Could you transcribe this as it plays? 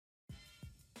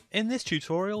In this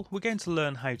tutorial, we're going to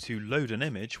learn how to load an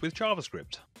image with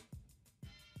JavaScript.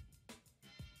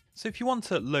 So if you want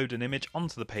to load an image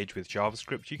onto the page with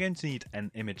JavaScript, you're going to need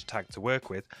an image tag to work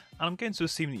with, and I'm going to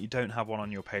assume that you don't have one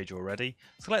on your page already.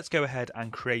 So let's go ahead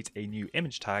and create a new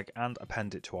image tag and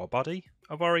append it to our body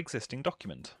of our existing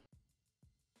document.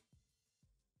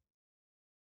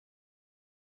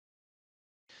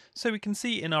 So we can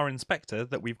see in our inspector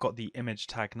that we've got the image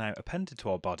tag now appended to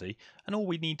our body, and all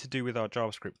we need to do with our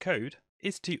JavaScript code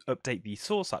is to update the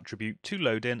source attribute to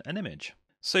load in an image.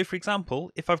 So for example,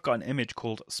 if I've got an image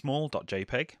called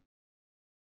small.jpg,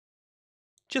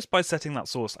 just by setting that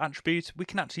source attribute, we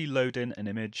can actually load in an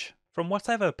image from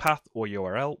whatever path or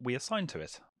URL we assign to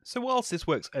it. So whilst this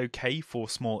works okay for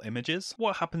small images,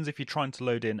 what happens if you're trying to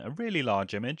load in a really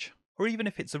large image, or even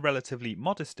if it's a relatively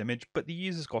modest image but the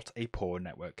user's got a poor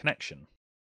network connection?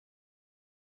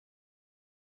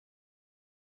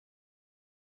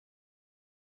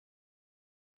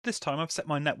 This time I've set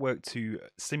my network to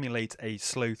simulate a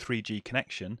slow 3G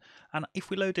connection, and if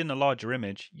we load in a larger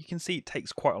image, you can see it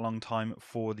takes quite a long time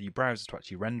for the browser to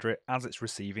actually render it as it's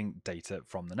receiving data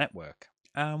from the network.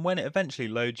 And when it eventually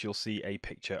loads, you'll see a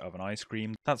picture of an ice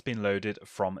cream that's been loaded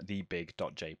from the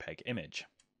big.jpg image.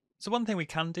 So one thing we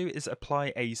can do is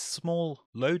apply a small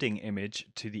loading image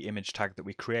to the image tag that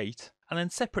we create, and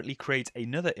then separately create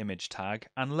another image tag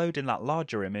and load in that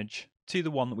larger image to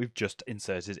the one that we've just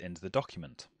inserted into the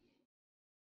document.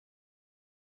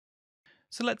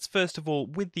 So let's first of all,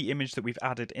 with the image that we've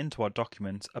added into our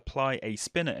document, apply a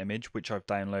spinner image which I've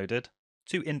downloaded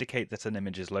to indicate that an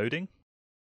image is loading.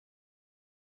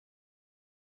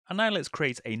 And now let's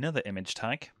create another image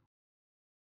tag.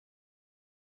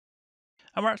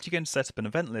 And we're actually going to set up an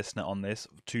event listener on this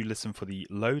to listen for the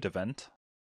load event.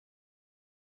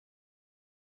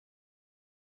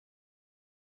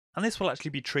 And this will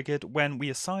actually be triggered when we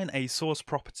assign a source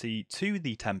property to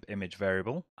the temp image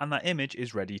variable and that image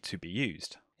is ready to be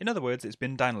used. In other words, it's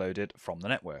been downloaded from the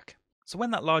network. So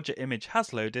when that larger image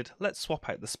has loaded, let's swap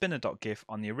out the spinner.gif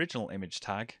on the original image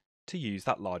tag to use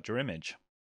that larger image.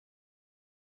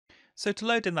 So to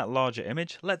load in that larger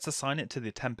image, let's assign it to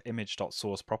the temp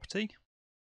image.source property.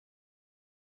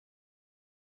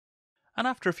 And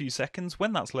after a few seconds,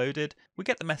 when that's loaded, we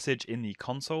get the message in the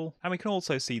console, and we can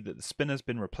also see that the spinner's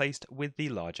been replaced with the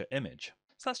larger image.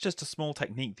 So that's just a small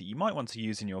technique that you might want to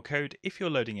use in your code if you're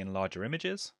loading in larger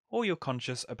images, or you're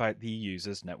conscious about the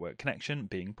user's network connection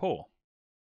being poor.